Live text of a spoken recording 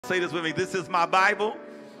Say this with me. This is my Bible.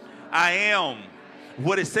 I am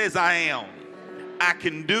what it says I am. I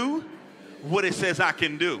can do what it says I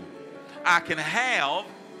can do. I can have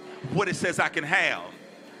what it says I can have.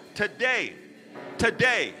 Today,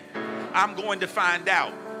 I'm going to find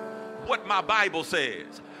out what my Bible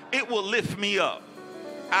says. It will lift me up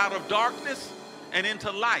out of darkness and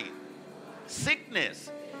into light,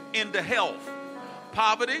 sickness into health,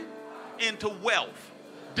 poverty into wealth,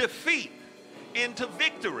 defeat into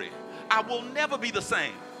victory. I will never be the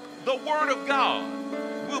same. The word of God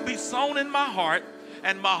will be sown in my heart,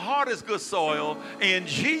 and my heart is good soil. In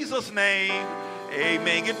Jesus' name,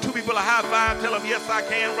 amen. Give two people a high five. Tell them, yes, I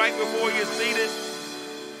can, right before you're seated.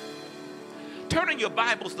 Turning your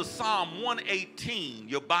Bibles to Psalm 118.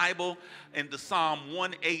 Your Bible into Psalm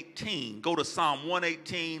 118. Go to Psalm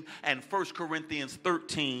 118 and 1 Corinthians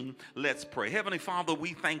 13. Let's pray. Heavenly Father,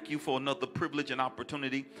 we thank you for another privilege and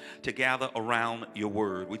opportunity to gather around your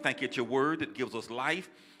word. We thank you it's your word that gives us life.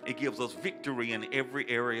 It gives us victory in every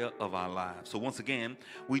area of our lives. So once again,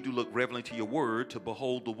 we do look reverently to your word to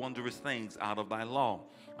behold the wondrous things out of thy law.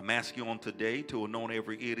 I'm asking you on today to anoint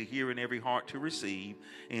every ear to hear and every heart to receive.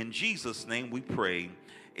 In Jesus' name we pray.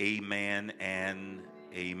 Amen and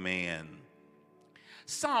amen.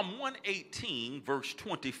 Psalm 118, verse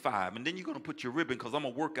 25. And then you're going to put your ribbon because I'm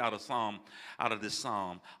going to work out of the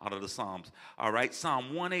Psalms. All right,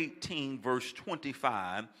 Psalm 118, verse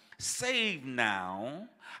 25. Save now,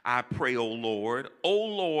 I pray, O Lord. O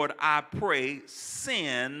Lord, I pray,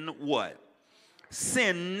 send what?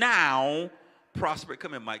 Send now, prosper.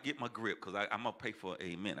 Come here, Mike, get my grip because I'm going to pay for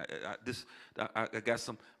amen. I got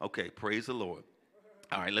some. Okay, praise the Lord.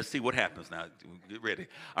 All right, let's see what happens now. Get ready.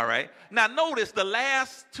 All right. Now notice the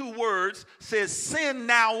last two words says send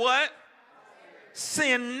now what?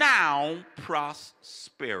 Send now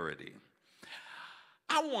prosperity.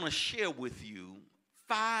 I want to share with you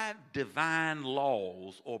 5 divine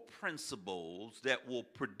laws or principles that will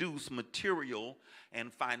produce material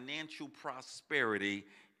and financial prosperity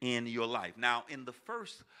in your life. Now, in the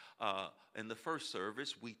first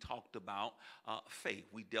service, we talked about faith.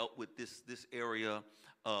 We dealt with this area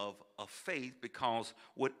of faith because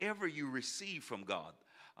whatever you receive from God,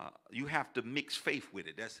 you have to mix faith with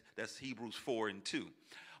it. That's Hebrews 4:2.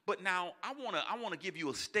 But now I want to give you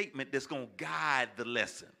a statement that's going to guide the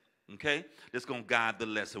lesson. Okay? That's going to guide the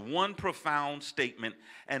lesson. One profound statement,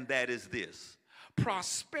 and that is this.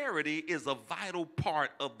 Prosperity is a vital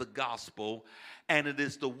part of the gospel, and it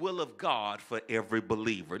is the will of God for every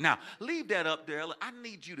believer. Now, leave that up there. I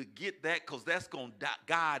need you to get that because that's going to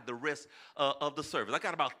guide the rest of the service. I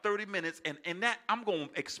got about 30 minutes, and that I'm going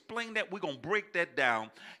to explain that. We're going to break that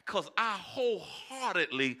down because I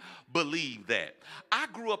wholeheartedly believe that. I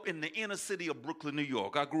grew up in the inner city of Brooklyn, New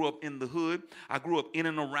York. I grew up in the hood. I grew up in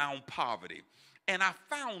and around poverty. And I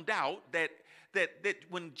found out that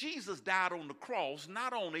when Jesus died on the cross,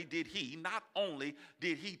 not only did he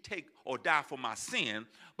take or die for my sin,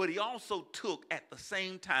 but he also took at the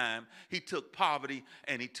same time, he took poverty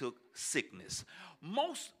and he took sickness.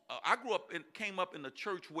 I came up in a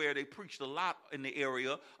church where they preached a lot in the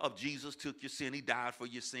area of Jesus took your sin, he died for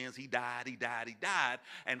your sins, he died.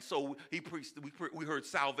 And so he preached, we heard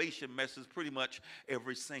salvation messages pretty much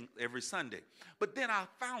every Sunday. But then I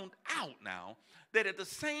found out now that at the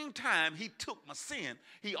same time he took my sin,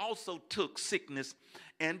 he also took sickness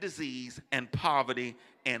and disease and poverty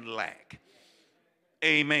and lack.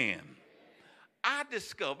 Amen. I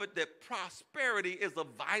discovered that prosperity is a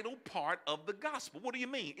vital part of the gospel. What do you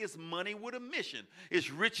mean? It's money with a mission. It's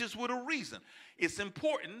riches with a reason. It's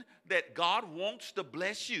important that God wants to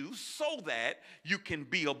bless you so that you can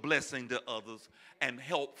be a blessing to others and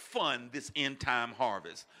help fund this end time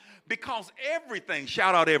harvest. Because everything,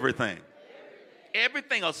 shout out everything.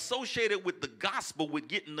 Everything associated with the gospel, with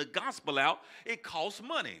getting the gospel out, it costs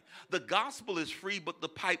money. The gospel is free, but the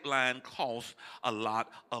pipeline costs a lot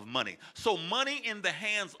of money. So money in the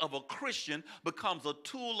hands of a Christian becomes a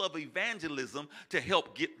tool of evangelism to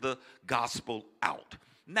help get the gospel out.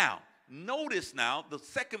 Now, notice now, the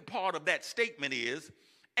second part of that statement is,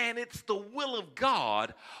 and it's the will of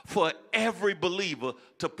God for every believer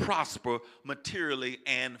to prosper materially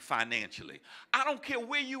and financially. I don't care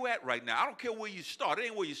where you at right now. I don't care where you start. It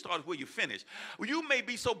ain't where you start, it's where you finish. You may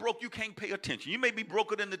be so broke you can't pay attention. You may be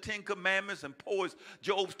broker than the 10 Commandments and poor as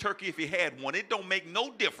Job's turkey if he had one. It don't make no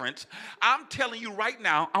difference. I'm telling you right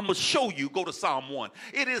now, I'm going to show you, go to Psalm 1.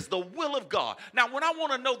 It is the will of God. Now, when I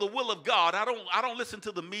want to know the will of God, I don't listen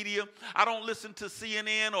to the media. I don't listen to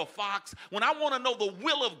CNN or Fox. When I want to know the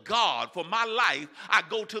will will of God for my life, I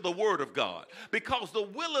go to the Word of God, because the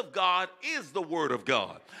will of God is the Word of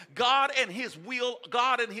God. God and His will,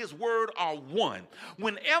 God and His Word are one.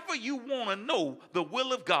 Whenever you want to know the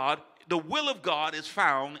will of God is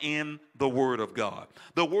found in the Word of God.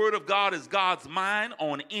 The Word of God is God's mind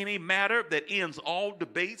on any matter that ends all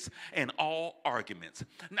debates and all arguments.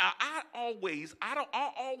 Now, I always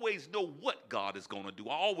know what God is going to do.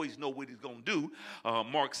 I always know what He's going to do.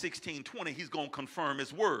 Mark 16:20, He's going to confirm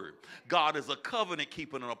His Word. God is a covenant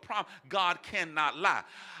keeper and a promise. God cannot lie.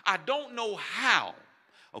 I don't know how.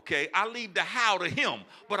 Okay, I leave the how to Him,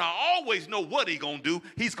 but I always know what He's going to do.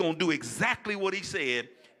 He's going to do exactly what He said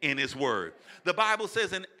in His Word. The Bible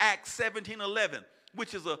says in Acts 17:11,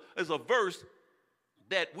 which is a verse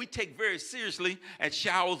that we take very seriously at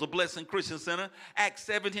Showers of Blessing Christian Center. Acts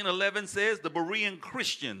 17:11 says the Berean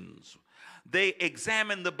Christians, they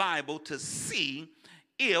examined the Bible to see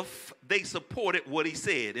if they supported what he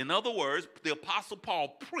said. In other words, the Apostle Paul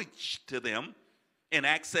preached to them in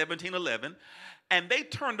Acts 17:11, and they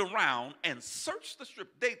turned around and searched the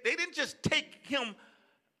scripture. They didn't just take him,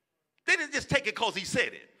 they didn't just take it because he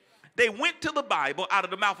said it. They went to the Bible out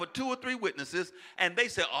of the mouth of 2 or 3 witnesses, and they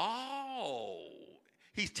said, oh,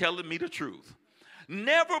 he's telling me the truth.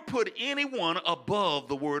 Never put anyone above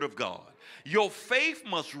the Word of God. Your faith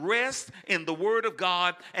must rest in the Word of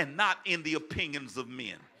God and not in the opinions of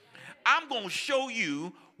men. I'm going to show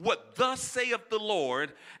you what thus saith the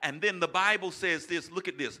Lord. And then the Bible says this. Look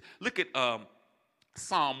at this. Look at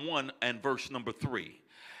Psalm 1 and verse number 3.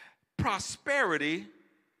 Prosperity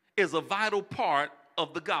is a vital part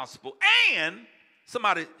of the gospel. And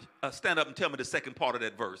somebody stand up and tell me the second part of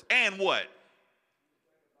that verse. And what?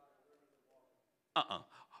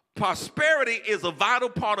 Prosperity is a vital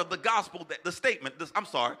part of the gospel. That the statement that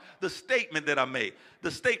I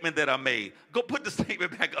made. Go put the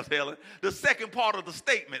statement back up, Helen. The second part of the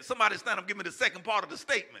statement. Somebody stand up, give me the second part of the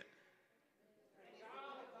statement.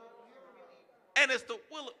 And it's the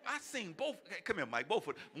will. I seen both. Hey, come here, Mike. Both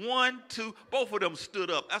of them. 1, 2. Both of them stood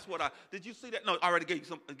up. That's what I. Did you see that? No, I already gave you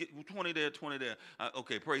some. 20 there, 20 there.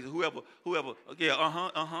 Okay, praise it. Whoever. Yeah.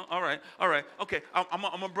 All right. Okay. I'm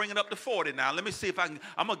gonna bring it up to 40 now. Let me see if I can.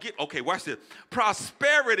 I'm gonna get. Okay, watch this.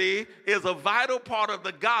 Prosperity is a vital part of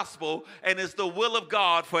the gospel, and it's the will of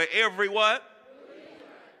God for every what?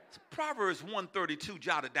 Proverbs 132,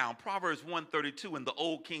 jot it down. Proverbs 132 in the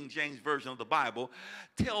Old King James Version of the Bible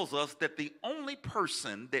tells us that the only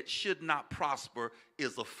person that should not prosper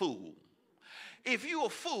is a fool. If you're a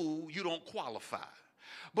fool, you don't qualify.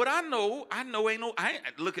 But I know,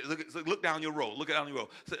 look down your road. Look down your road.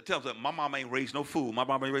 So it tells us my mama ain't raised no fool. My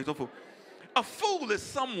mama ain't raised no fool. A fool is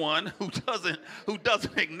someone who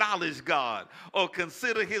doesn't acknowledge God or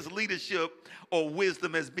consider his leadership or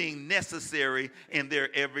wisdom as being necessary in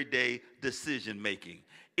their everyday decision making.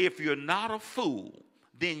 If you're not a fool,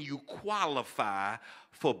 then you qualify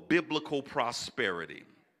for biblical prosperity.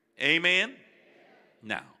 Amen?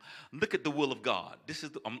 Now, look at the will of God. This is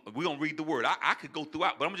we're going to read the word. I could go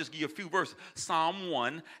throughout, but I'm going to just give you a few verses. Psalm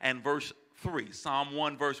 1 and verse 3. Psalm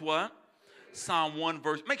 1 verse what? Psalm 1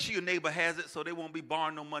 verse, make sure your neighbor has it so they won't be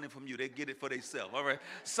borrowing no money from you. They get it for themselves, all right?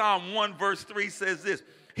 Psalm 1 verse 3 says this.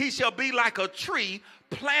 He shall be like a tree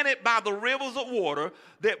planted by the rivers of water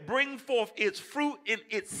that bring forth its fruit in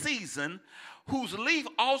its season, whose leaf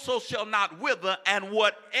also shall not wither, and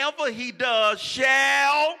whatever he does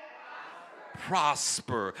shall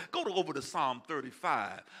prosper. Go over to Psalm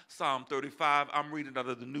 35. Psalm 35, I'm reading out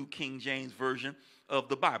of the New King James Version of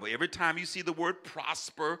the Bible. Every time you see the word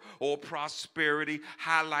prosper or prosperity,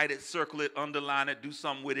 highlight it, circle it, underline it, do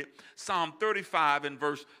something with it. Psalm 35 and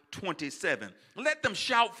verse 27. Let them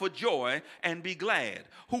shout for joy and be glad,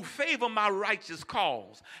 who favor my righteous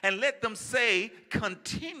cause. And let them say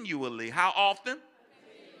continually. How often?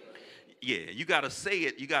 Yeah, you got to say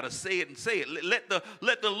it. You got to say it and say it.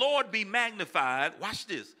 Let the Lord be magnified. Watch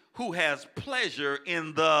this. Who has pleasure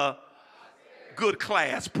in the good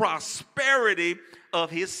class, prosperity of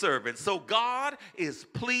his servants. So God is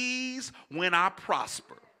pleased when I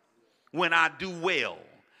prosper, when I do well.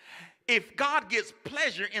 If God gets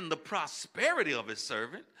pleasure in the prosperity of his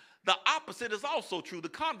servant, the opposite is also true. The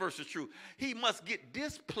converse is true. He must get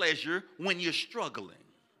displeasure when you're struggling.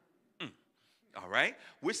 All right,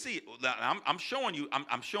 we see. I'm showing you.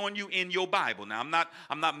 I'm showing you in your Bible. Now,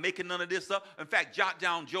 I'm not making none of this up. In fact, jot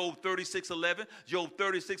down Job 36:11. Job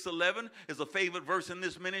 36:11 is a favorite verse in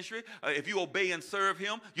this ministry. If you obey and serve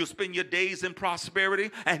Him, you'll spend your days in prosperity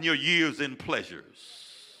and your years in pleasures.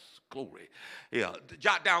 Glory. Yeah.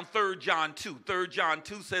 Jot down 3 John 2. 3 John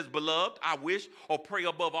 2 says, "Beloved, I wish or pray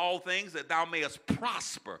above all things that thou mayest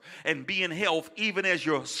prosper and be in health, even as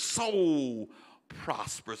your soul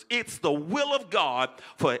prosperous. It's the will of God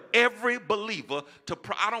for every believer to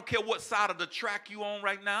I don't care what side of the track you on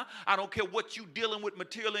right now. I don't care what you dealing with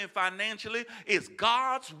materially and financially. It's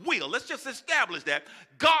God's will. Let's just establish that.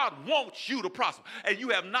 God wants you to prosper, and you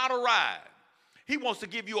have not arrived. He wants to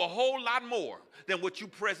give you a whole lot more than what you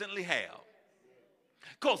presently have.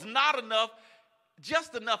 Because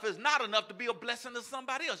just enough is not enough to be a blessing to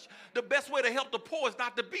somebody else. The best way to help the poor is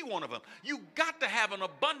not to be one of them. You got to have an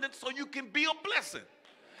abundance so you can be a blessing.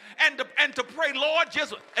 And to pray, Lord,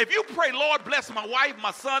 if you pray, Lord, bless my wife,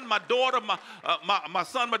 my son, my daughter, my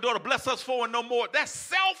son, my daughter, bless us four and no more, that's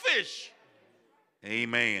selfish.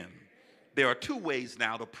 Amen. There are two ways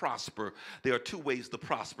now to prosper. There are two ways to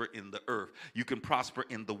prosper in the earth. You can prosper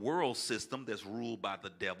in the world system that's ruled by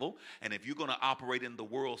the devil. And if you're going to operate in the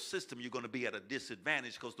world system, you're going to be at a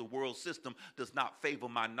disadvantage because the world system does not favor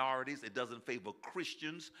minorities. It doesn't favor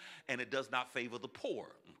Christians. And it does not favor the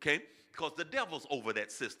poor. Okay? Because the devil's over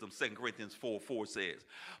that system, 2 Corinthians 4:4 says.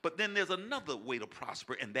 But then there's another way to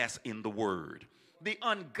prosper, and that's in the word. The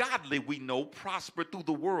ungodly, we know, prosper through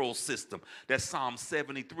the world system. That's Psalm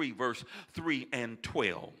 73, verse 3 and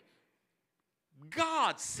 12.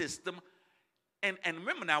 God's system, and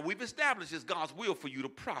remember now, we've established it's God's will for you to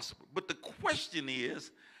prosper. But the question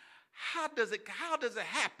is, how does it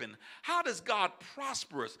happen? How does God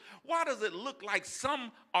prosper us? Why does it look like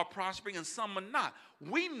some are prospering and some are not?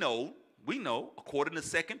 We know, according to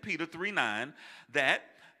 2 Peter 3:9, that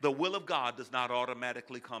the will of God does not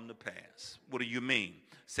automatically come to pass. What do you mean?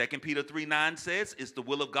 2 Peter 3:9 says it's the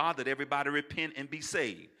will of God that everybody repent and be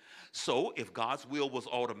saved. So if God's will was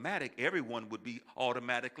automatic, everyone would be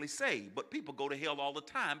automatically saved. But people go to hell all the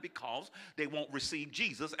time because they won't receive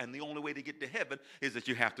Jesus, and the only way to get to heaven is that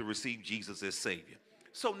you have to receive Jesus as Savior.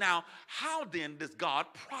 So now, how then does God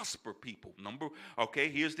prosper people?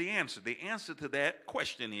 Here's the answer. The answer to that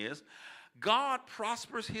question is God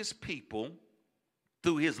prospers his people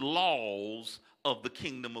through his laws of the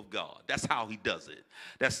kingdom of God. That's how he does it.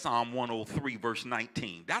 That's Psalm 103, verse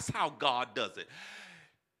 19. That's how God does it.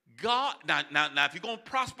 Now, if you're going to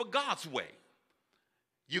prosper God's way,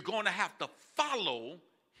 you're going to have to follow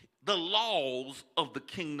the laws of the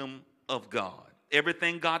kingdom of God.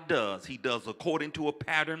 Everything God does, he does according to a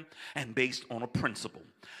pattern and based on a principle.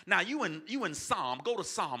 Now, you in Psalm, go to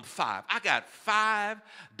Psalm 5. I got 5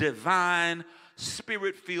 divine,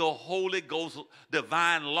 Spirit-filled, Holy Ghost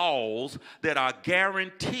divine laws that are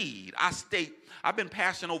guaranteed. I've been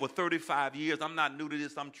pastoring over 35 years. I'm not new to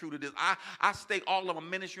this. I'm true to this. I state all of my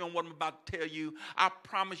ministry on what I'm about to tell you. I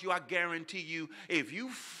promise you, I guarantee you, if you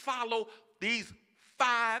follow these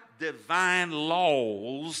 5 divine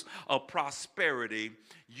laws of prosperity,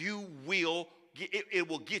 it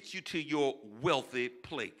will get you to your wealthy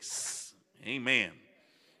place. Amen.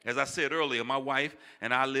 As I said earlier, my wife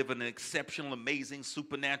and I live an exceptional, amazing,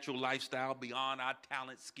 supernatural lifestyle beyond our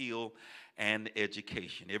talent, skill, and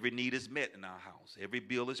education. Every need is met in our house. Every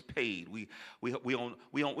bill is paid. We don't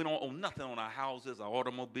owe nothing on our houses, our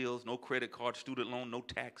automobiles, no credit card, student loan, no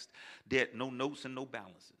tax debt, no notes, and no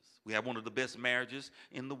balances. We have one of the best marriages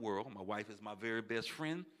in the world. My wife is my very best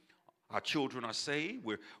friend. Our children are saved.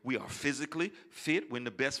 We are physically fit. We're in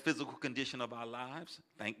the best physical condition of our lives,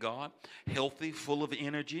 thank God. Healthy, full of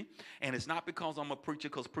energy. And it's not because I'm a preacher,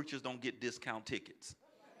 because preachers don't get discount tickets.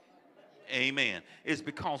 Amen. It's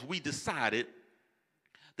because we decided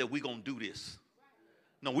that we're going to do this.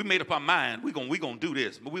 No, we made up our mind. We're going to do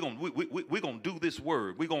this. But we're going to do this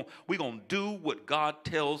word. We're going to do what God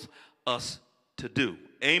tells us to do.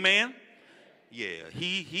 Amen. Yeah,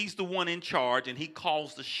 he's the one in charge, and he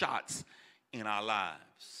calls the shots in our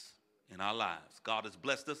lives. In our lives, God has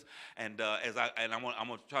blessed us, and I'm going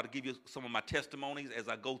to try to give you some of my testimonies as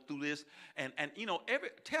I go through this. And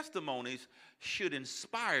every testimonies should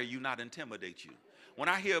inspire you, not intimidate you. When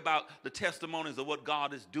I hear about the testimonies of what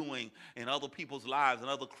God is doing in other people's lives and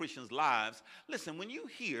other Christians' lives, listen, when you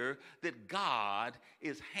hear that God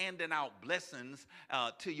is handing out blessings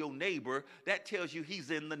to your neighbor, that tells you he's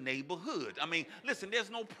in the neighborhood. I mean, listen, there's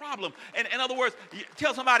no problem. And in other words,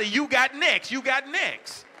 tell somebody, you got next, you got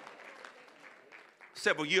next.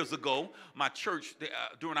 Several years ago, my church,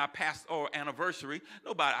 during our pastoral anniversary,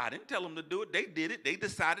 I didn't tell them to do it. They did it. They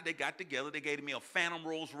decided. They got together. They gave me a Phantom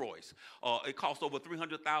Rolls Royce. It cost over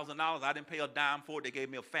 $300,000. I didn't pay a dime for it. They gave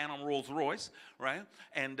me a Phantom Rolls Royce, right?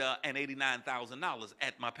 And $89,000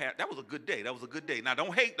 at my past. That was a good day. That was a good day. Now,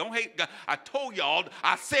 don't hate. I told y'all.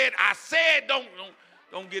 I said, don't.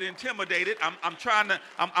 Don't get intimidated.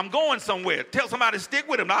 I'm going somewhere. Tell somebody to stick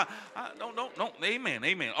with him. Don't. Amen.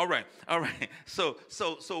 Amen. All right. All right. So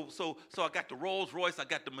I got the Rolls Royce. I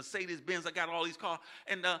got the Mercedes Benz. I got all these cars.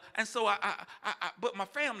 And so but my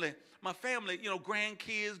family,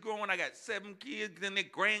 grandkids growing. I got 7 kids. Then their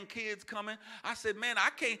grandkids coming. I said, man, I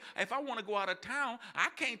can't. If I want to go out of town, I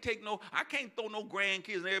can't throw no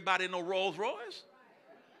grandkids and everybody in no Rolls Royce.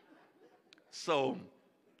 So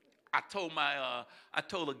I told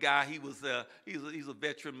a guy, he's a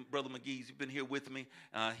veteran, Brother McGee. He's been here with me.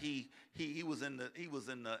 He was in the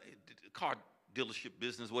car dealership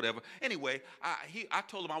business, whatever. Anyway, I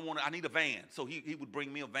told him I need a van, so he would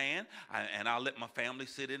bring me a van, and I'll let my family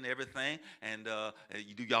sit in everything. And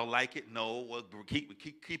do y'all like it? No, well, keep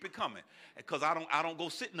it coming, because I don't go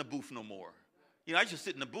sit in the booth no more. I just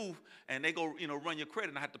sit in the booth and they go, run your credit,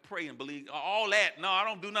 and I have to pray and believe all that. No, I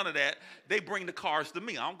don't do none of that. They bring the cars to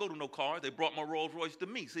me. I don't go to no cars. They brought my Rolls Royce to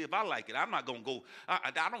me. See if I like it. I'm not going to go.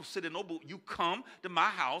 I don't sit in no booth. You come to my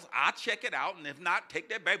house. I check it out. And if not, take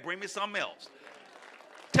that back. Bring me something else.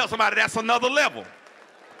 Tell somebody that's another level.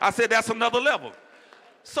 I said, that's another level.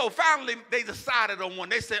 So finally, they decided on one.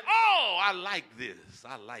 They said, oh, I like this.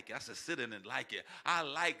 I like it. I said, sit in and like it. I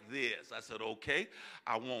like this. I said, okay,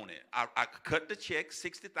 I want it. I cut the check,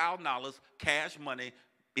 $60,000, cash money.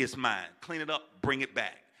 It's mine. Clean it up, bring it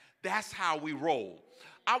back. That's how we roll.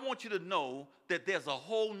 I want you to know that there's a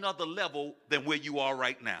whole nother level than where you are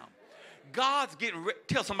right now. God's getting ready.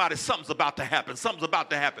 Tell somebody something's about to happen. Something's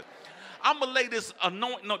about to happen. I'm going to lay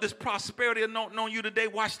this prosperity anointing on you today.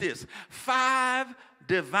 Watch this. 5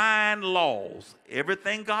 divine laws.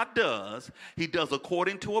 Everything God does, he does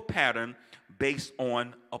according to a pattern based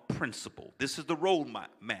on a principle. This is the road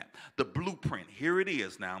map, the blueprint. Here it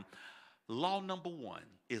is now. Law number 1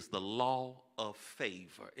 is the law of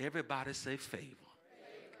favor. Everybody say favor.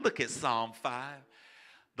 Look at Psalm 5.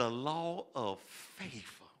 The law of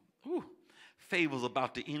favor. Ooh, favor's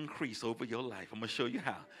about to increase over your life. I'm going to show you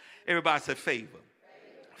how. Everybody say favor.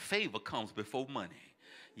 Favor comes before money.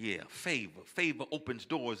 Yeah, favor. Favor opens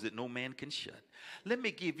doors that no man can shut. Let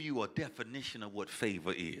me give you a definition of what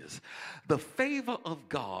favor is. The favor of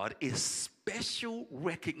God is special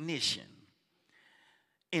recognition,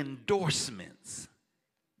 endorsements,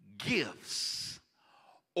 gifts,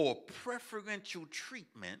 or preferential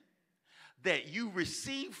treatment that you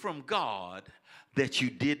receive from God that you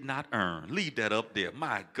did not earn. Leave that up there.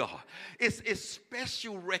 My God. It's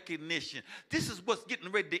special recognition. This is what's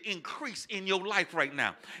getting ready to increase in your life right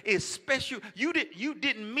now. It's special. You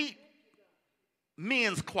didn't meet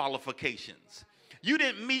men's qualifications. You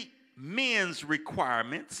didn't meet men's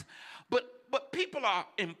requirements, but people are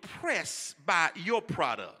impressed by your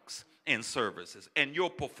products and services and your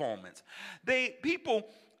performance. You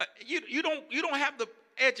don't have the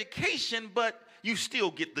education, but you still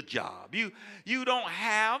get the job. You don't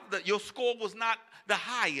have your score was not the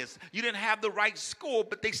highest. You didn't have the right score,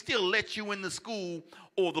 but they still let you in the school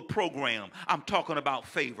or the program. I'm talking about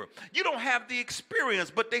favor. You don't have the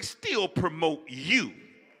experience, but they still promote you.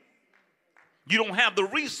 You don't have the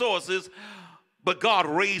resources, but God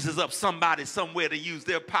raises up somebody somewhere to use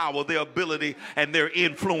their power, their ability, and their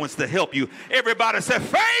influence to help you. Everybody say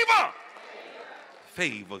favor.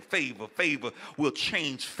 Favor will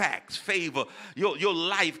change facts. Favor, your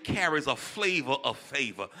life carries a flavor of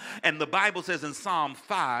favor. And the Bible says in Psalm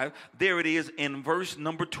 5, there it is in verse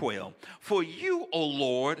number 12. For you, O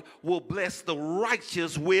Lord, will bless the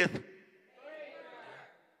righteous with favor.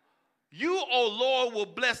 You, O Lord, will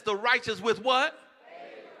bless the righteous with what?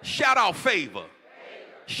 Favor. Shout out favor. Favor.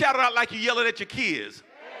 Shout it out like you're yelling at your kids.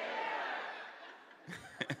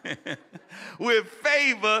 With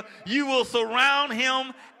favor, you will surround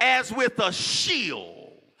him as with a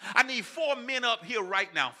shield. I need 4 men up here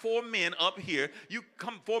right now. 4 men up here. You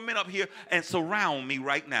come, 4 men up here and surround me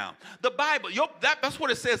right now. The Bible, that's what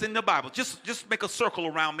it says in the Bible. Just make a circle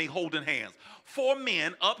around me holding hands. 4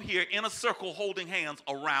 men up here in a circle holding hands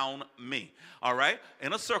around me. All right?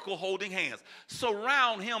 In a circle holding hands.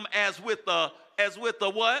 Surround him as with a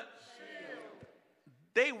what?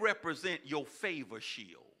 They represent your favor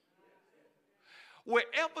shield.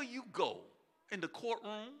 Wherever you go in the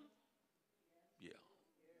courtroom, yeah,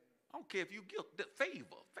 I don't care if you guilty,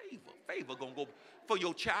 favor gonna go for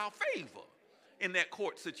your child, favor in that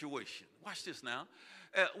court situation. Watch this now.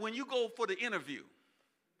 When you go for the interview,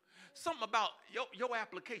 something about your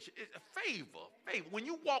application, favor. When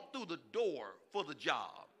you walk through the door for the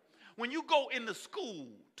job, when you go into school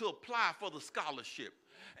to apply for the scholarship,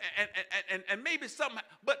 and maybe something,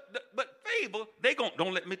 but favor,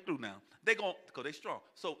 don't let me through now. Because they strong.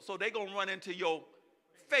 So they gonna run into your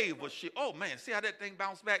Favor shield. Oh, man, see how that thing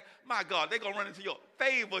bounced back? My God, they're going to run into your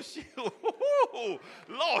favor shield.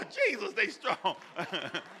 Lord Jesus, they strong.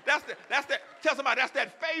 That's that. Tell somebody that's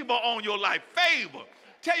that favor on your life. Favor.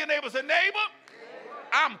 Tell your neighbor, say, neighbor,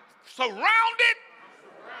 I'm surrounded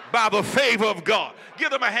by the favor of God. Give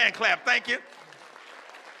them a hand clap. Thank you.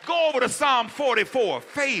 Go over to Psalm 44.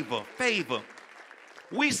 Favor, favor.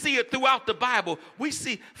 We see it throughout the Bible. We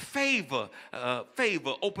see favor,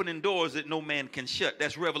 favor opening doors that no man can shut.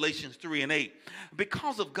 That's Revelations 3 and 8.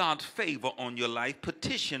 Because of God's favor on your life,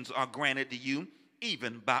 petitions are granted to you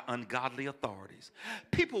even by ungodly authorities.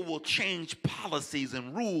 People will change policies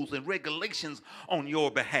and rules and regulations on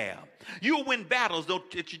your behalf. You'll win battles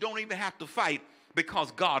that you don't even have to fight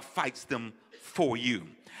because God fights them for you.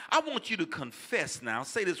 I want you to confess now.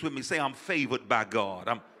 Say this with me. Say, I'm favored by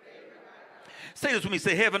God. Say this with me.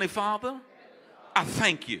 Say, Heavenly Father, I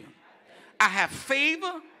thank you. I have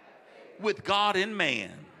favor with God and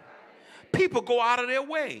man. People go out of their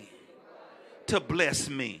way to bless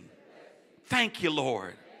me. Thank you,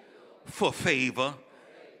 Lord, for favor.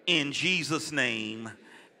 In Jesus' name,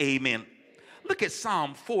 amen. Look at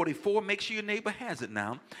Psalm 44. Make sure your neighbor has it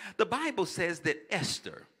now. The Bible says that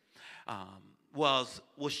Esther was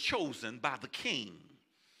chosen by the king.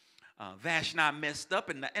 Vashti messed up,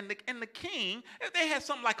 and the king, they had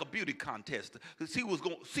something like a beauty contest to see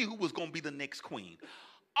who was going to be the next queen.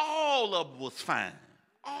 All of them was fine.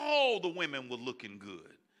 All the women were looking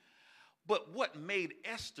good. But what made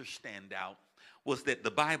Esther stand out was that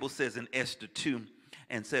the Bible says in Esther 2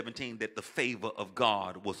 and 17 that the favor of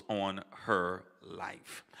God was on her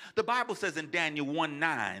life. The Bible says in Daniel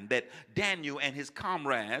 1:9 that Daniel and his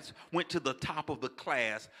comrades went to the top of the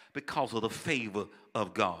class because of the favor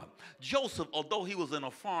of God. Joseph, although he was in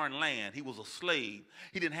a foreign land, he was a slave,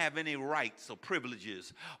 he didn't have any rights or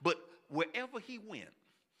privileges, but wherever he went,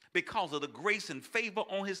 because of the grace and favor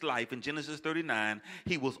on his life in Genesis 39,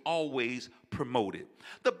 he was always promoted.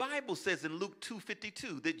 The Bible says in Luke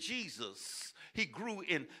 2:52 that Jesus, he grew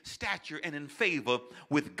in stature and in favor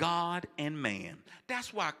with God and man.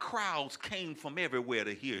 That's why crowds came from everywhere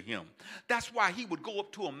to hear him. That's why he would go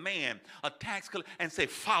up to a man, a tax collector, and say,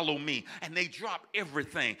 follow me. And they dropped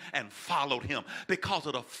everything and followed him because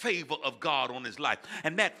of the favor of God on his life.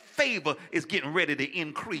 And that favor is getting ready to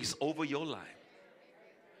increase over your life.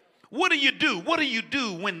 What do you do? What do you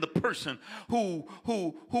do when the person who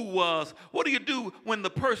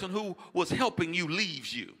was helping you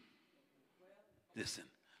leaves you? Listen,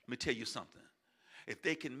 let me tell you something. If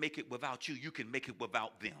they can make it without you, you can make it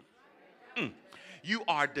without them. You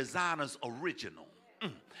are designer's original.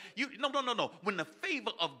 No. When the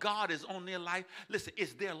favor of God is on their life, listen,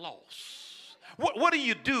 it's their loss. What do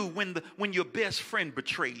you do when your best friend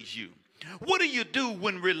betrays you? What do you do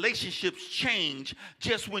when relationships change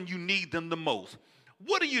just when you need them the most?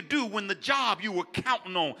 What do you do when the job you were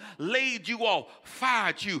counting on laid you off,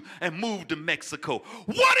 fired you, and moved to Mexico?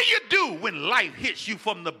 What do you do when life hits you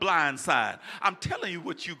from the blind side? I'm telling you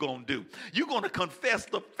what you're going to do. You're going to confess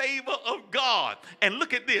the favor of God. And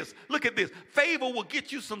look at this. Look at this. Favor will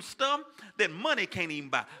get you some stuff that money can't even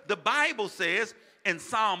buy. The Bible says in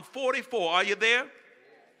Psalm 44, are you there?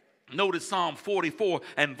 Notice Psalm 44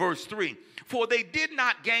 and verse 3. For they did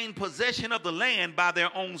not gain possession of the land by their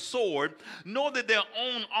own sword, nor did their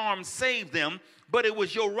own arm save them, but it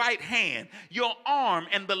was your right hand, your arm,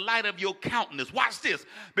 and the light of your countenance. Watch this.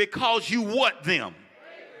 Because you what them?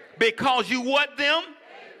 Because you what them?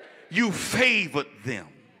 You favored them.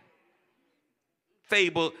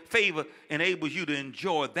 Favor enables you to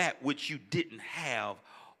enjoy that which you didn't have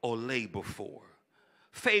or labor for.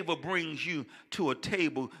 Favor brings you to a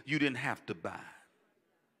table you didn't have to buy.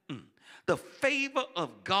 The favor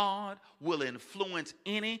of God will influence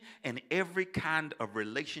any and every kind of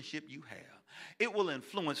relationship you have. It will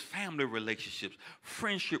influence family relationships,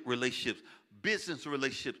 friendship relationships, business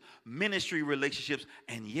relationships, ministry relationships,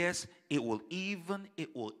 and yes, it will even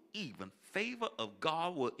favor of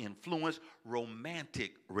God will influence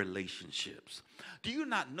romantic relationships. Do you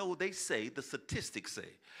not know the statistics say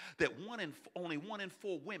that only 1 in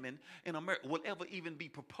 4 women in America will ever even be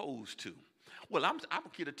proposed to? Well, I'm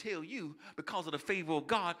here to tell you, because of the favor of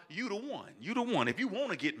God, you the one. You the one if you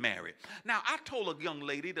want to get married. Now, I told a young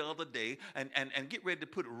lady the other day, and get ready to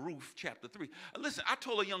put Ruth chapter 3. Listen, I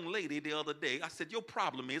told a young lady the other day, I said, your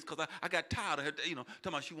problem is, because I got tired of her, talking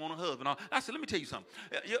about she want a husband. I said, let me tell you something.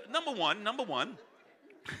 Number one, number one,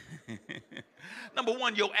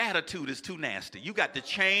 your attitude is too nasty. You got to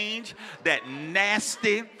change that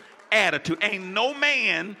nasty attitude. Ain't no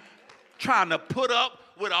man trying to put up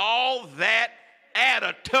with all that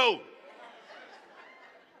attitude.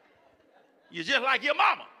 You're just like your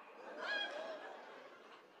mama.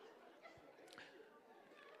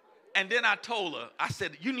 And then I told her, I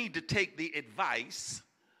said, you need to take the advice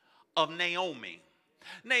of Naomi.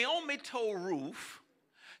 Naomi told Ruth,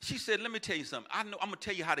 she said, let me tell you something. I'm going to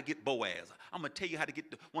tell you how to get Boaz. I'm going to tell you how to get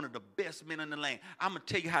one of the best men in the land. I'm going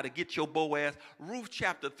to tell you how to get your Boaz. Ruth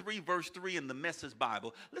chapter 3, verse 3 in the Message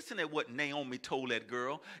Bible. Listen to what Naomi told that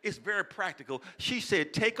girl. It's very practical. She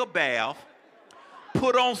said, take a bath,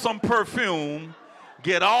 put on some perfume,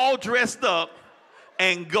 get all dressed up,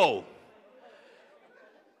 and go.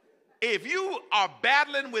 If you are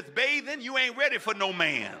battling with bathing, you ain't ready for no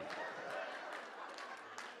man.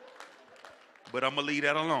 But I'm going to leave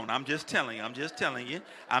that alone. I'm just telling you. I'm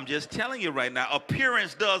just telling you right now.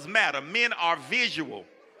 Appearance does matter. Men are visual.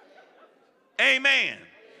 Amen.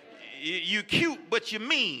 You cute, but you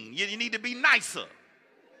mean. You need to be nicer.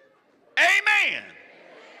 Amen.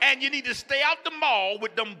 And you need to stay out the mall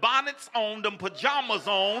with them bonnets on, them pajamas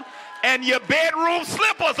on, and your bedroom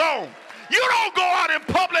slippers on. You don't go out in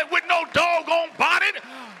public with no doggone bonnet,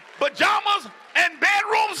 pajamas, and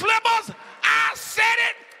bedroom slippers. I said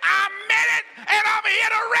it, I meant it, and I'm here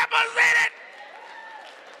to represent it.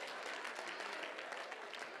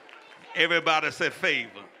 Everybody said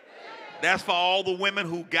favor. That's for all the women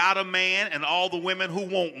who got a man and all the women who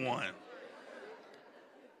want one.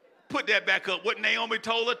 Put that back up. What Naomi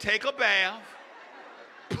told her, take a bath,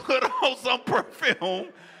 put on some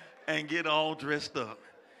perfume, and get all dressed up.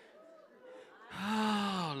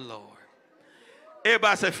 Oh, Lord.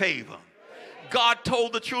 Everybody say favor. God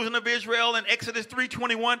told the children of Israel in Exodus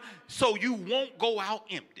 3:21, so you won't go out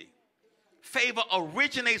empty. Favor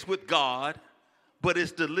originates with God, but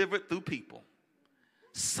it's delivered through people.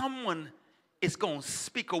 Someone is going to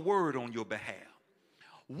speak a word on your behalf.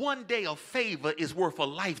 One day of favor is worth a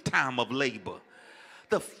lifetime of labor.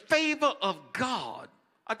 The favor of God.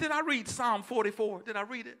 Did I read Psalm 44? Did I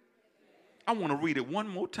read it? I want to read it one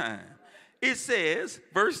more time. It says,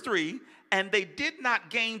 verse 3, and they did not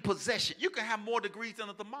gain possession. You can have more degrees than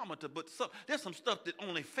a thermometer, but there's some stuff that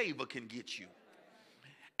only favor can get you.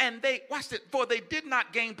 And they, watch it, for they did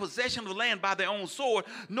not gain possession of the land by their own sword,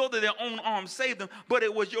 nor did their own arm save them, but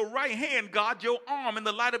it was your right hand, God, your arm in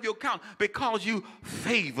the light of your countenance, because you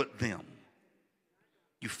favored them.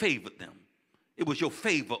 You favored them. It was your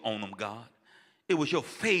favor on them, God. It was your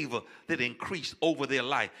favor that increased over their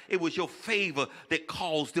life. It was your favor that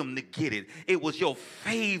caused them to get it. It was your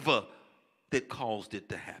favor that caused it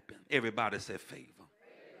to happen. Everybody said favor.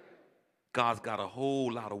 God's got a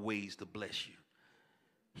whole lot of ways to bless you.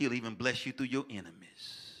 He'll even bless you through your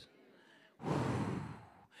enemies.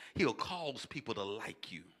 He'll cause people to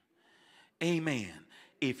like you. Amen.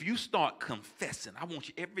 If you start confessing, I want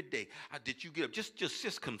you every day, did you get up?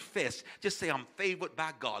 Just confess. Just say, I'm favored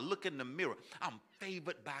by God. Look in the mirror. I'm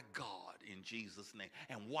favored by God in Jesus' name.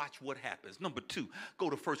 And watch what happens. Number 2,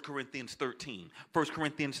 go to 1 Corinthians 13. 1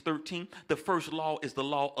 Corinthians 13, the first law is the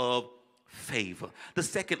law of favor. The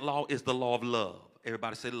second law is the law of love.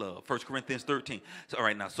 Everybody say love. 1 Corinthians 13. So, all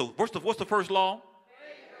right, now, so what's the first law?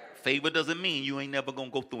 Favor doesn't mean you ain't never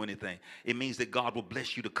going to go through anything. It means that God will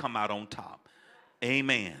bless you to come out on top.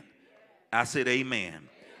 Amen. I said amen.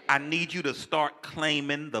 I need you to start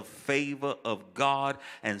claiming the favor of God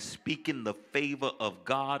and speaking the favor of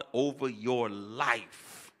God over your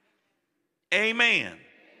life. Amen.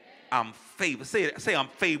 I'm favored. Say I'm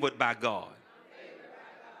favored by God.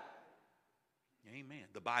 Amen.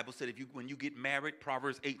 The Bible said when you get married,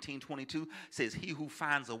 Proverbs 18:22 says, he who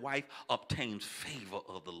finds a wife obtains favor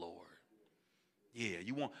of the Lord. Yeah,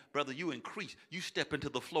 brother, you increase. You step into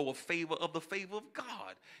the flow of the favor of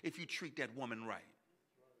God if you treat that woman right.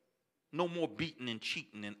 No more beating and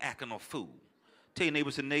cheating and acting a fool. Tell your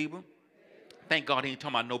neighbor, say, neighbor, thank God he ain't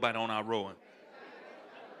talking about nobody on our road.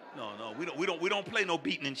 No, we don't play no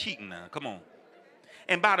beating and cheating now. Come on.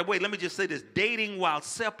 And by the way, let me just say this. Dating while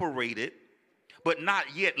separated, but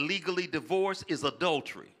not yet legally divorced, is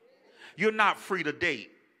adultery. You're not free to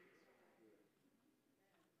date.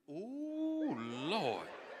 Ooh, Lord.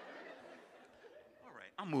 All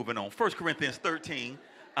right, I'm moving on. 1 Corinthians 13,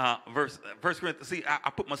 verse 1 Corinthians. See, I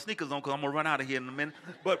put my sneakers on because I'm going to run out of here in a minute.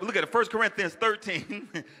 But look at it, 1 Corinthians 13.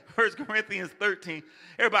 1 Corinthians 13.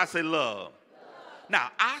 Everybody say love. Now,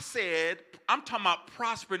 I'm talking about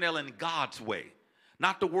prospering in God's way,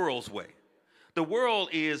 not the world's way. The world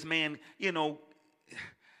is, man,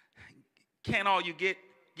 can all you get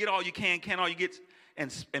all you can all you get,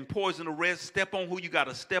 and poison the rest. Step on who you got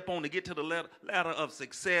to step on to get to the ladder of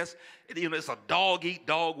success. It's a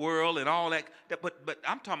dog-eat-dog world and all that. But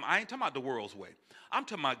I ain't talking about the world's way. I'm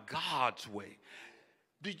talking about God's way.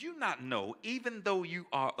 Did you not know, even though you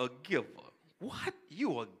are a giver,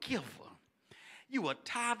 you a giver. You a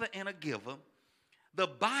tither and a giver. The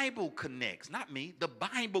Bible connects, not me, the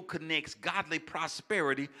Bible connects godly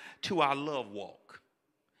prosperity to our love walk.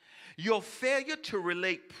 Your failure to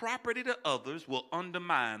relate property to others will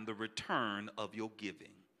undermine the return of your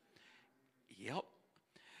giving. Yep.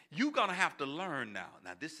 You're gonna have to learn now.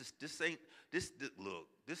 Now this is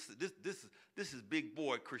big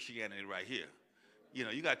boy Christianity right here. You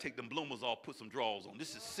know, you gotta take them bloomers off, put some drawers on.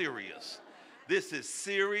 This is serious. This is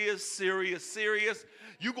serious, serious, serious.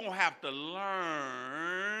 You're gonna have to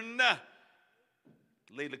learn.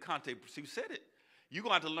 Lady Conte said it. You're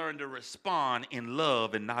gonna have to learn to respond in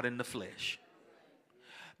love and not in the flesh.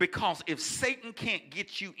 Because if Satan can't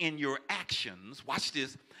get you in your actions, watch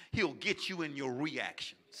this, he'll get you in your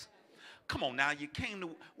reactions. Come on now, you came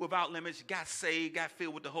to Without Limits, you got saved, got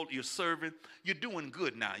filled with the Holy, you're serving, you're doing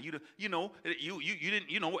good now. You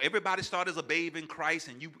didn't, everybody started as a babe in Christ,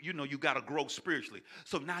 and you got to grow spiritually.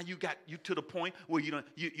 So now you to the point where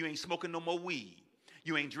you ain't smoking no more weed,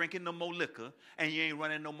 you ain't drinking no more liquor, and you ain't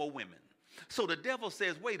running no more women. So the devil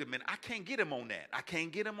says, wait a minute, I can't get him on that. I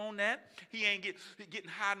can't get him on that. He ain't getting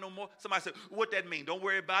high no more. Somebody said, what that mean? Don't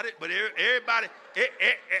worry about it. But everybody,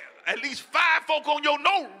 at least 5 folk on your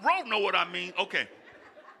road know what I mean. Okay.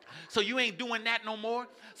 So you ain't doing that no more.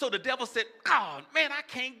 So the devil said, God, man, I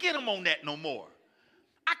can't get him on that no more.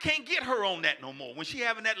 I can't get her on that no more. When she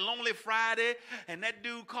having that lonely Friday and that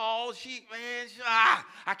dude calls,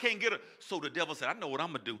 I can't get her. So the devil said, I know what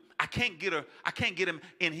I'm going to do. I can't get her. I can't get him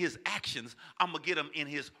in his actions. I'm going to get him in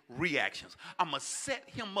his reactions. I'm going to set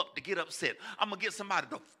him up to get upset. I'm going to get somebody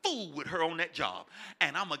to fool with her on that job.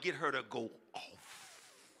 And I'm going to get her to go off.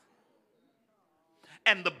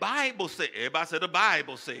 And the Bible says, everybody said the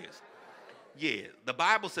Bible says. Yeah, the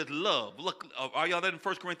Bible says love. Look, are y'all there in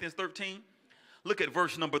 1 Corinthians 13? Look at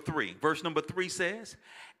verse number 3. Verse number 3 says,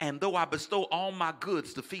 and though I bestow all my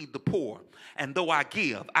goods to feed the poor, and though I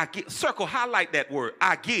give, circle, highlight that word,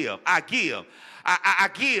 I give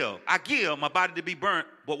my body to be burnt,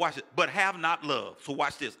 but watch it, but have not love. So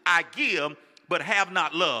watch this. I give, but have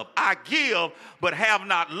not love. I give, but have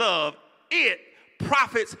not love. It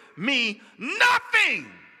profits me nothing.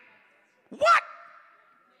 What?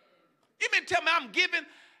 You mean tell me I'm giving?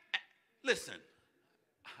 Listen,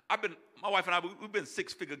 my wife and I, we've been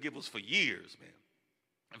 6-figure givers for years, man.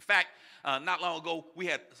 In fact, not long ago, we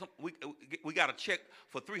got a check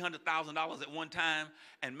for $300,000 at one time,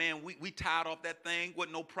 and man, we tied off that thing.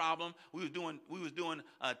 Wasn't no problem. We was doing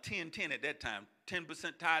 10-10 at that time,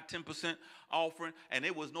 10% tithe, 10% offering, and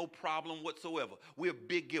it was no problem whatsoever. We're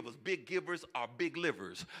big givers. Big givers are big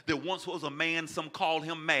livers. There once was a man, some called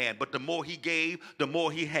him mad, but the more he gave, the more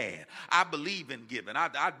he had. I believe in giving.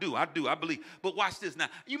 I believe. But watch this now.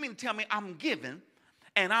 You mean to tell me I'm giving,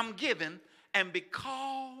 and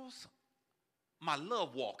because my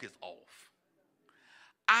love walk is off,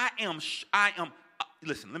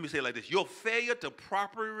 listen, let me say it like this. Your failure to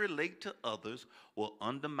properly relate to others will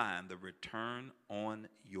undermine the return on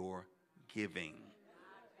your giving.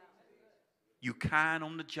 You kind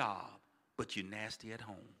on the job, but you're nasty at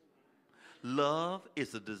home. Love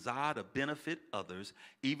is a desire to benefit others,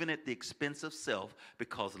 even at the expense of self,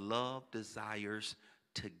 because love desires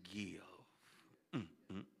to give.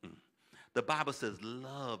 The Bible says,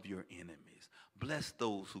 love your enemies. Bless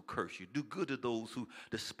those who curse you. Do good to those who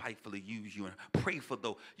despitefully use you. And pray for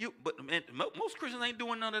those. But man, most Christians ain't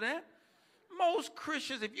doing none of that. Most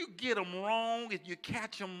Christians, if you get them wrong, if you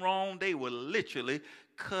catch them wrong, they will literally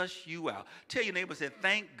cuss you out. Tell your neighbor, say,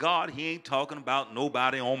 thank God he ain't talking about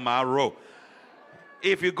nobody on my road.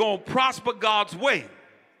 If you're going to prosper God's way,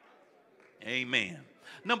 amen.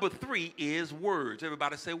 Number 3 is words.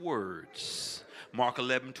 Everybody say words. Mark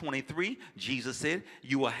 11:23, Jesus said,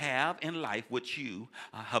 you will have in life what you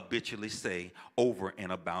habitually say over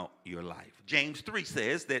and about your life. James 3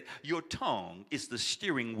 says that your tongue is the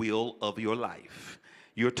steering wheel of your life.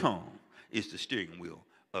 Your tongue is the steering wheel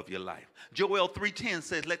of your life. Joel 3:10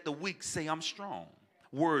 says, let the weak say I'm strong.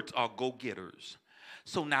 Words are go-getters.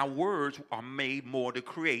 So now words are made more to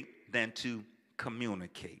create than to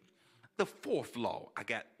communicate. The 4th law,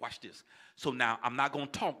 watch this. So now I'm not going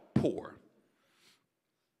to talk poor.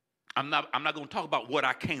 I'm not going to talk about what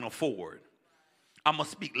I can't afford. I'm going to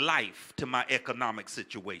speak life to my economic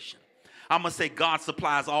situation. I'm going to say God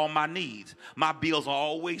supplies all my needs. My bills are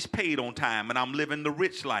always paid on time, and I'm living the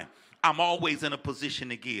rich life. I'm always in a position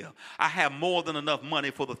to give. I have more than enough money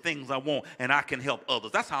for the things I want, and I can help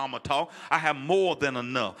others. That's how I'm going to talk. I have more than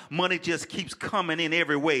enough. Money just keeps coming in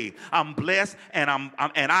every way. I'm blessed, and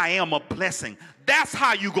I am a blessing. That's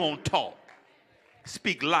how you going to talk.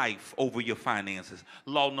 Speak life over your finances.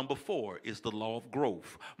 Law number 4 is the law of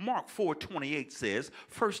growth. Mark 4:28 says,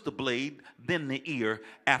 first the blade, then the ear,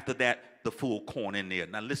 after that the full corn in there.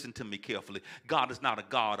 Now listen to me carefully. God is not a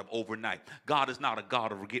God of overnight. God is not a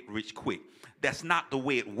God of get rich quick. That's not the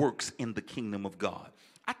way it works in the kingdom of God.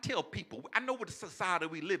 I tell people, I know what the society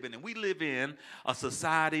we live in, and we live in a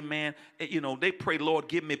society, man, you know, they pray, Lord,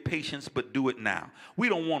 give me patience, but do it now. We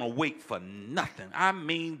don't want to wait for nothing. I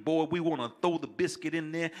mean, boy, we want to throw the biscuit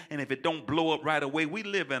in there, and if it don't blow up right away, we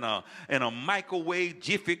live in a microwave,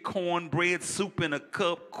 jiffy cornbread, soup in a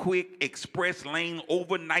cup, quick, express lane,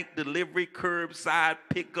 overnight delivery, curbside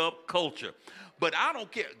pickup culture. But I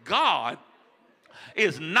don't care. God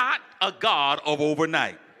is not a God of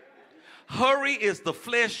overnight. Hurry is the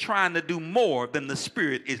flesh trying to do more than the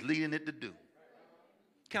spirit is leading it to do.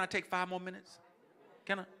 Can I take 5 more minutes?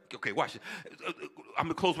 Can I? Okay, watch it. I'm going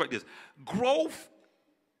to close like this. Growth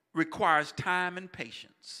requires time and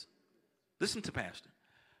patience. Listen to Pastor.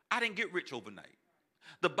 I didn't get rich overnight.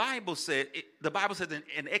 The Bible said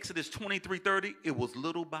in Exodus 23:30, it was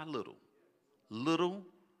little by little. Little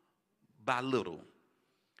by little.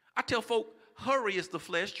 I tell folk, hurry is the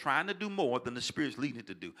flesh trying to do more than the spirit's leading it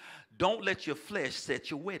to do. Don't let your flesh set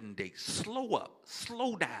your wedding date. Slow up.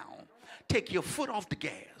 Slow down. Take your foot off the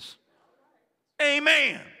gas.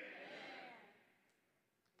 Amen.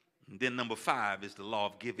 And then number 5 is the law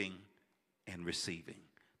of giving and receiving.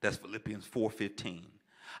 That's Philippians 4:15.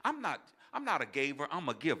 I'm not a giver, I'm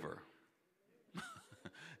a giver.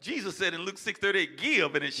 Jesus said in Luke 6:38,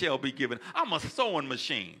 give and it shall be given. I'm a sowing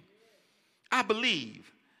machine. I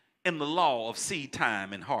believe in the law of seed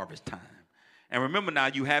time and harvest time. And remember now,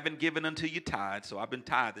 you haven't given until you tithe. So I've been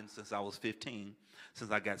tithing since I was 15, since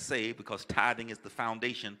I got saved, because tithing is the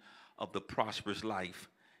foundation of the prosperous life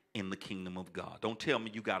in the kingdom of God. Don't tell me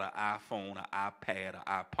you got an iPhone, an iPad, an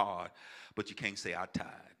iPod, but you can't say I tithe.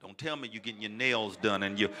 Don't tell me you're getting your nails done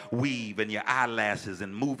and your weave and your eyelashes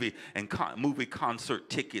and movie concert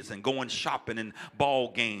tickets and going shopping and ball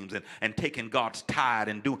games and taking God's tithe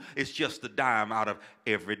and do. It's just a dime out of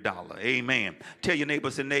every dollar. Amen. Tell your neighbor,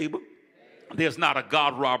 say, neighbor, there's not a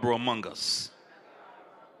God robber among us.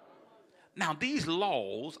 Now these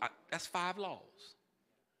laws, that's 5 laws,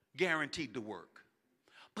 guaranteed to work.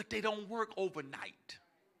 But they don't work overnight.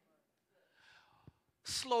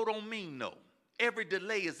 Slow don't mean no. Every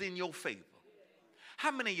delay is in your favor.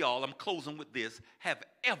 How many of y'all, I'm closing with this, have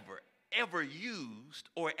ever used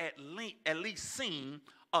or at least seen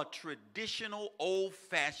a traditional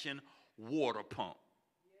old-fashioned water pump?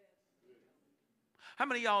 How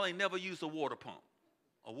many of y'all ain't never used a water pump?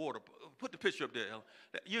 Put the picture up there.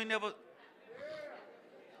 You ain't never.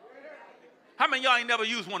 How many of y'all ain't never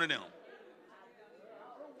used one of them?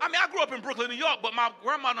 I mean, I grew up in Brooklyn, New York, but my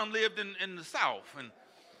grandmother lived in the South.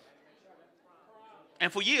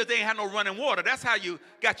 And for years, they ain't had no running water. That's how you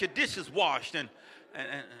got your dishes washed and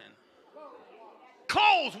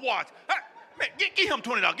clothes washed. Man, get him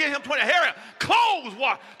 $20. Get him $20. Harry, clothes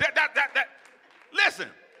washed. Listen,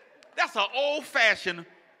 that's an old-fashioned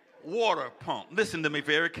water pump. Listen to me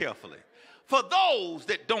very carefully. For those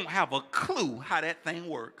that don't have a clue how that thing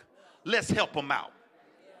works, let's help them out.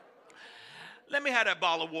 Let me have that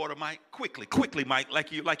bottle of water, Mike. Quickly, Mike,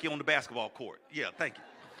 like you're on the basketball court. Yeah, thank you.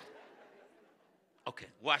 Okay,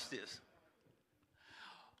 watch this.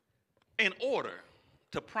 In order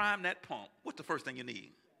to prime that pump, what's the first thing you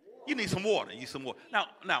need? You need some water. You need some water. Now,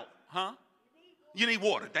 You need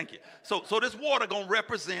water. Thank you. So this water gonna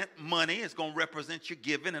represent money. It's gonna represent your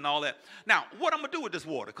giving and all that. Now, what I'm gonna do with this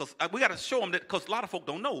water? Because we got to show them that. Because a lot of folk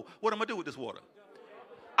don't know what I'm gonna do with this water.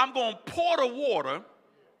 I'm gonna pour the water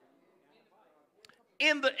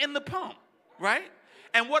in the pump, right?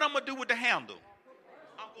 And what I'm gonna do with the handle?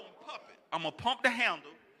 I'm gonna pump it. I'm gonna pump the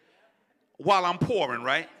handle while I'm pouring,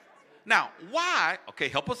 right? Now, why? Okay,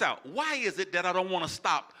 help us out. Why is it that I don't want to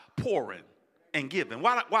stop pouring and giving?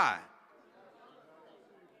 Why?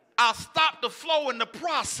 I'll stop the flow in the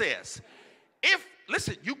process.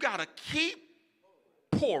 Listen, you gotta keep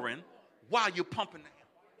pouring while you're pumping the handle.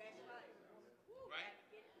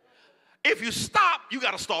 Right? If you stop, you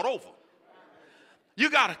gotta start over. You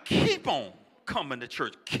got to keep on coming to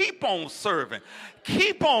church. Keep on serving.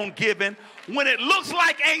 Keep on giving when it looks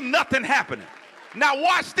like ain't nothing happening. Now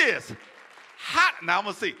watch this. Now I'm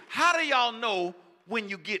going to see. How do y'all know when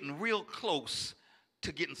you're getting real close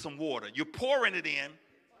to getting some water? You're pouring it in.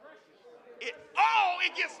 It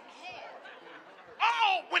gets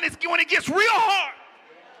hard. When it gets real hard,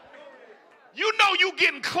 you know you're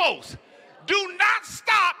getting close. Do not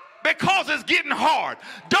stop because it's getting hard.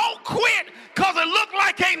 Don't quit because it look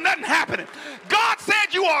like ain't nothing happening. God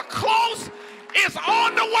said you are close. It's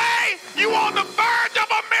on the way. You on the verge.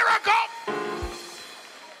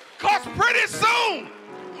 pretty soon,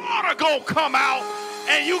 water gonna come out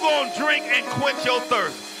and you gonna drink and quench your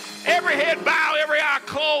thirst. Every head bowed, every eye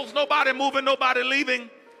closed, nobody moving, nobody leaving.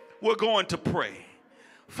 We're going to pray.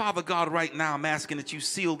 Father God, right now I'm asking that you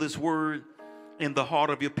seal this word in the heart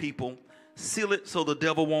of your people. Seal it so the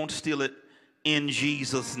devil won't steal it, in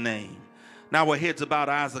Jesus' name. Now our heads are bowed,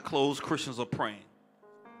 eyes are closed, Christians are praying.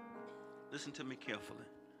 Listen to me carefully.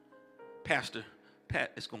 Pastor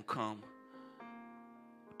Pat is going to come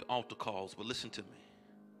with the altar calls, but listen to me.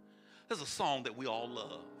 There's a song that we all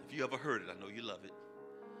love. If you ever heard it, I know you love it.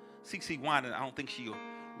 CeCe Winans, I don't think she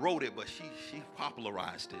wrote it, but she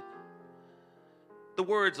popularized it. The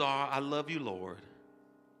words are, I love you, Lord.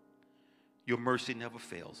 Your mercy never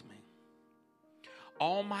fails me.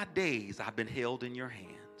 All my days I've been held in your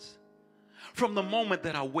hands. From the moment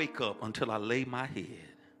that I wake up until I lay my head,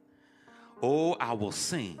 oh, I will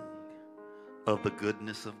sing of the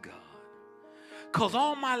goodness of God. Because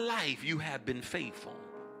all my life you have been faithful.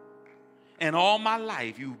 And all my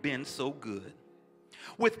life you've been so good.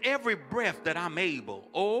 With every breath that I'm able,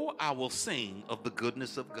 oh, I will sing of the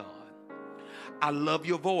goodness of God. I love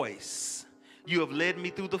your voice. You have led me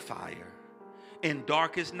through the fire. In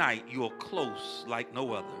darkest night, you are close like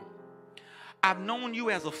no other. I've known you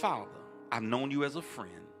as a father. I've known you as a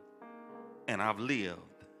friend. And I've lived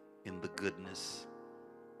in the goodness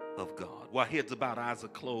of God. While heads are bowed, eyes are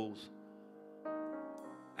closed,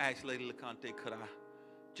 I asked Lady LeConte, could I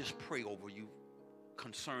just pray over you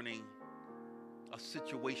concerning a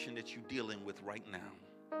situation that you're dealing with right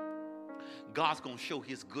now? God's going to show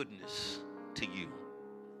his goodness to you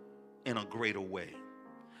in a greater way.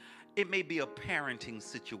 It may be a parenting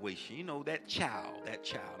situation, you know, that child.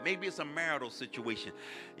 Maybe it's a marital situation,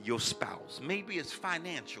 your spouse. Maybe it's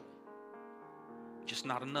financial. Just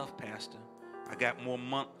not enough, Pastor. I got more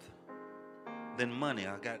month than money.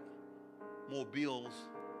 I got more bills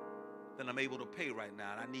than I'm able to pay right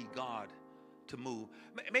now, and I need God to move.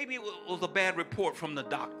 Maybe it was a bad report from the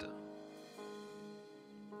doctor.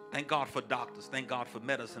 Thank God for doctors. Thank God for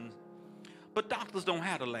medicine. But doctors don't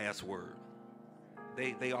have the last word.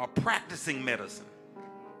 They are practicing medicine.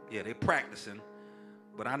 Yeah, they're practicing.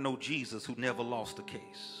 But I know Jesus who never lost a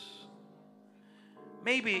case.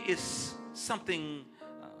 Maybe it's something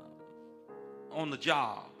on the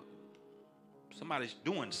job. Somebody's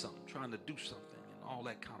doing something, trying to do something, and all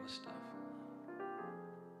that kind of stuff.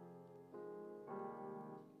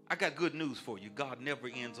 I got good news for you. God never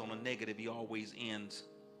ends on a negative. He always ends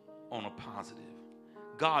on a positive.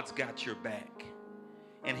 God's got your back,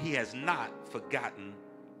 and he has not forgotten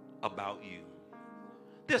about you.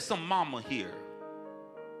 There's some mama here,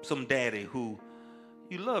 some daddy who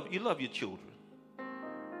you love your children,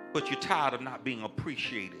 but you're tired of not being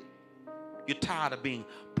appreciated. You're tired of being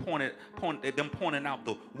pointing out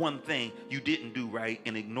the one thing you didn't do right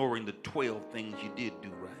and ignoring the 12 things you did do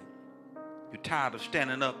right. You're tired of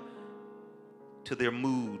standing up to their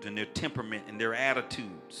moods and their temperament and their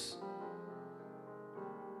attitudes.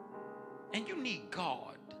 And you need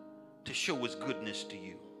God to show his goodness to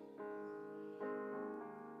you.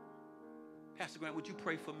 Pastor Grant, would you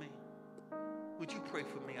pray for me? Would you pray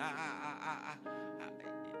for me?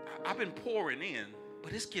 I've been pouring in,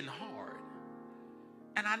 but it's getting hard.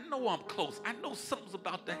 And I know I'm close. I know something's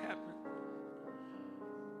about to happen.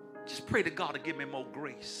 Just pray to God to give me more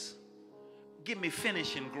grace. Give me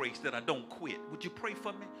finishing grace that I don't quit. Would you pray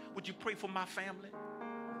for me? Would you pray for my family?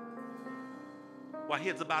 While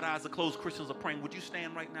heads are bowed, eyes are closed, Christians are praying. Would you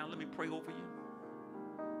stand right now? Let me pray over you.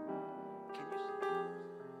 Can you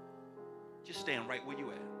just stand right where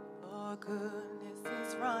you at? Your goodness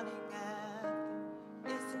is running after,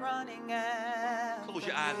 it's running after. Close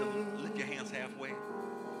your eyes and lift your hands halfway.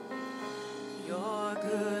 Your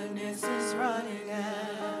goodness is running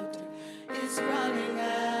after, it's running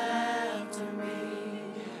after me.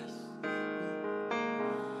 Yes.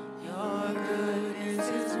 Your goodness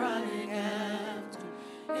is running after,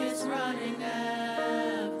 it's running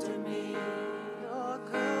after me. Your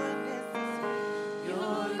goodness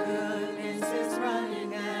is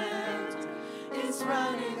running after, it's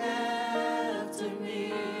running after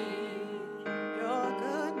me.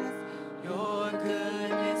 Your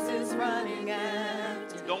goodness is running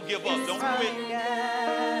after. Don't give up. Don't quit.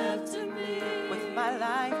 After me. With my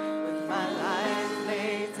life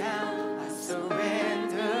laid down, I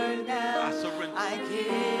surrender now. I surrender. I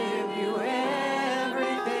give you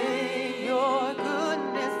everything. Your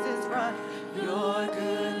goodness is running. Your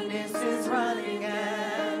goodness is running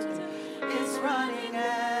after. It's running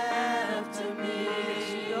after me.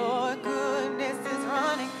 Your goodness is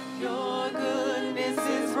running. Your goodness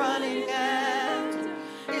is running after.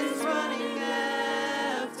 It's running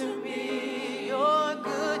after me. Your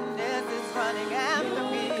goodness is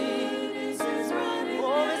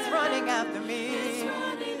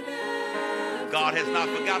has not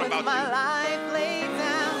forgot about my you. life laid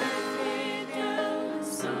down,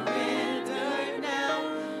 surrender now.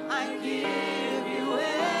 I give you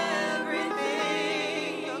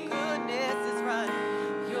everything. Your goodness is running.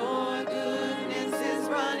 Your goodness is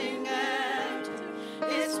running after.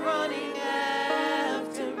 It's running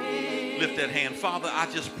after me. Lift that hand. Father, I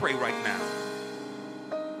just pray right now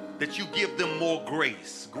that you give them more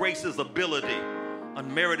grace. Grace is ability,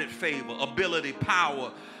 unmerited favor, ability,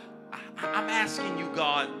 power. I'm asking you,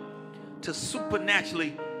 God, to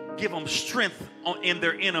supernaturally give them strength in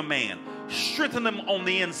their inner man. Strengthen them on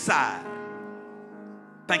the inside.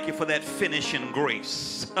 Thank you for that finishing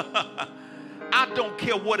grace. I don't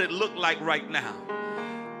care what it looked like right now.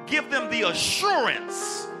 Give them the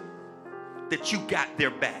assurance that you got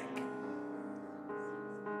their back,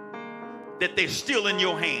 that they're still in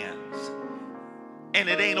your hands, and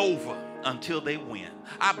it ain't over until they win.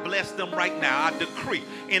 I bless them right now. I decree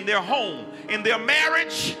in their home, in their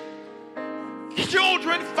marriage,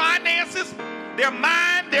 children, finances, their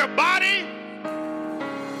mind, their body,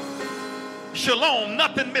 shalom,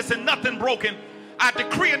 nothing missing, nothing broken. I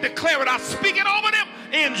decree and declare it. I speak it over them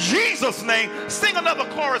in Jesus' name. Sing another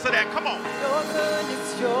chorus of that. Come on.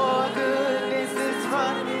 Your goodness is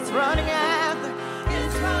running, it's running after,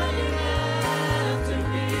 it's running after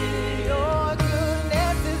me. Your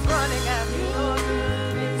goodness is running after, your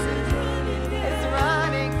goodness is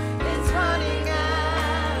running, it's running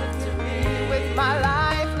after me. With my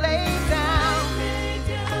life laid down,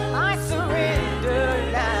 I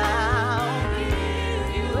surrender now.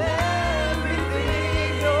 Give you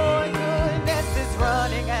everything. Your goodness is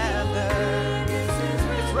running after,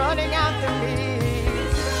 it's running after me.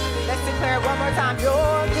 Let's declare it one more time.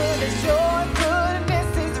 Your goodness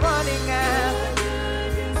is running after.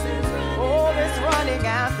 Oh, it's running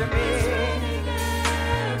after me.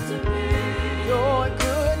 Your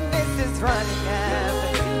goodness is running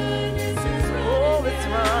after. Oh, it's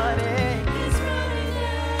running.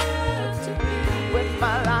 With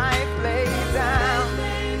my life laid down,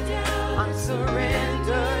 I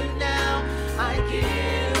surrender now. I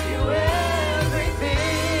give you everything.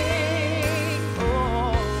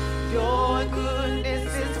 Oh, your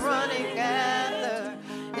goodness is running after.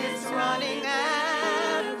 It's running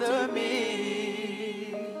after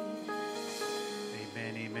me.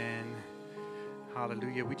 Amen, amen.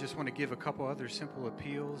 Hallelujah. We just want to give a couple other simple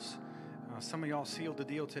appeals. Some of y'all sealed the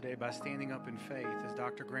deal today by standing up in faith, as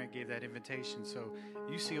Dr. Grant gave that invitation. So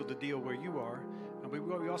you sealed the deal where you are. We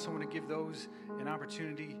also want to give those an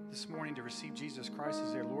opportunity this morning to receive Jesus Christ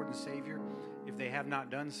as their Lord and Savior, if they have not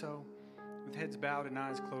done so. With heads bowed and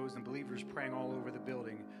eyes closed and believers praying all over the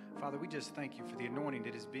building, Father, we just thank you for the anointing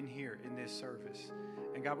that has been here in this service.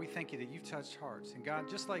 And God, we thank you that you've touched hearts. And God,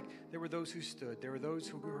 just like there were those who stood, there were those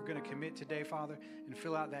who were going to commit today, Father, and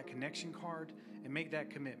fill out that connection card and make that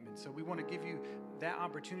commitment. So we want to give you that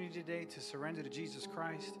opportunity today to surrender to Jesus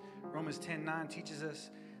Christ. Romans 10:9 teaches us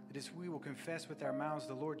that as we will confess with our mouths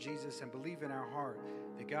the Lord Jesus and believe in our heart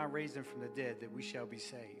that God raised him from the dead, that we shall be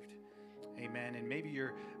saved. Amen. And maybe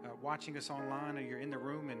you're watching us online, or you're in the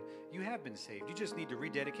room and you have been saved. You just need to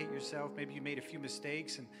rededicate yourself. Maybe you made a few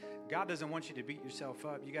mistakes and God doesn't want you to beat yourself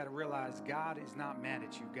up. You got to realize God is not mad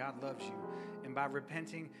at you. God loves you. And by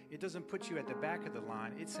repenting, it doesn't put you at the back of the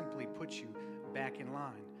line. It simply puts you back in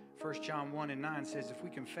line. 1 John 1:9 says, if we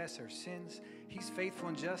confess our sins, he's faithful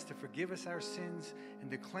and just to forgive us our sins and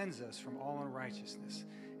to cleanse us from all unrighteousness.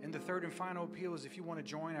 And the third and final appeal is, if you want to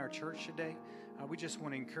join our church today, we just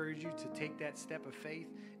want to encourage you to take that step of faith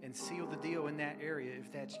and seal the deal in that area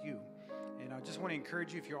if that's you. And I just want to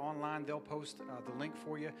encourage you, if you're online, they'll post the link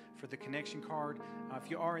for you for the connection card. If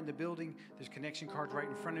you are in the building, there's connection cards right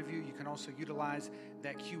in front of you. You can also utilize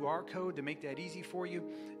that QR code to make that easy for you.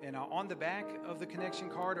 And on the back of the connection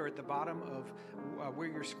card, or at the bottom of where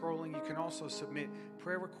you're scrolling, you can also submit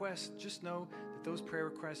prayer requests. Just know that those prayer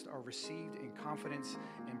requests are received in confidence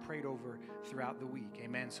and prayed over throughout the week.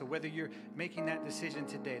 Amen. So whether you're making that decision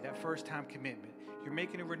today, that first-time commitment, you're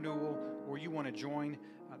making a renewal, or you want to join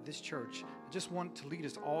this church, I just want to lead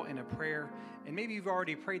us all in a prayer. And maybe you've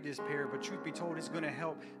already prayed this prayer, but truth be told, it's going to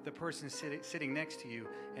help the person sitting next to you.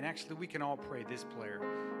 And actually, we can all pray this prayer.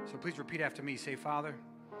 So please repeat after me. Say, Father,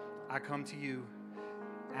 I come to you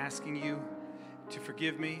asking you to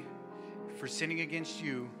forgive me for sinning against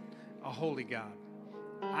you, a holy God.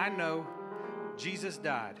 I know Jesus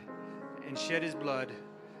died and shed his blood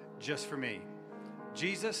just for me.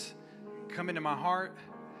 Jesus, come into my heart,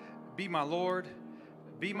 be my Lord,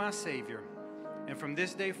 be my Savior, and from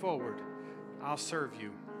this day forward, I'll serve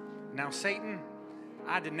you. Now, Satan,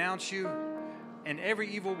 I denounce you and every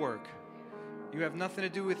evil work. You have nothing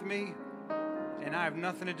to do with me, and I have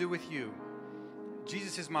nothing to do with you.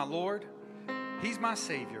 Jesus is my Lord. He's my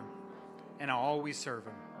Savior. And I'll always serve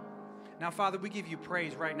Him. Now, Father, we give you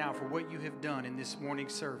praise right now for what you have done in this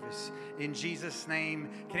morning's service. In Jesus' name,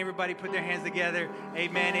 can everybody put their hands together?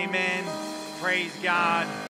 Amen, amen. Praise God.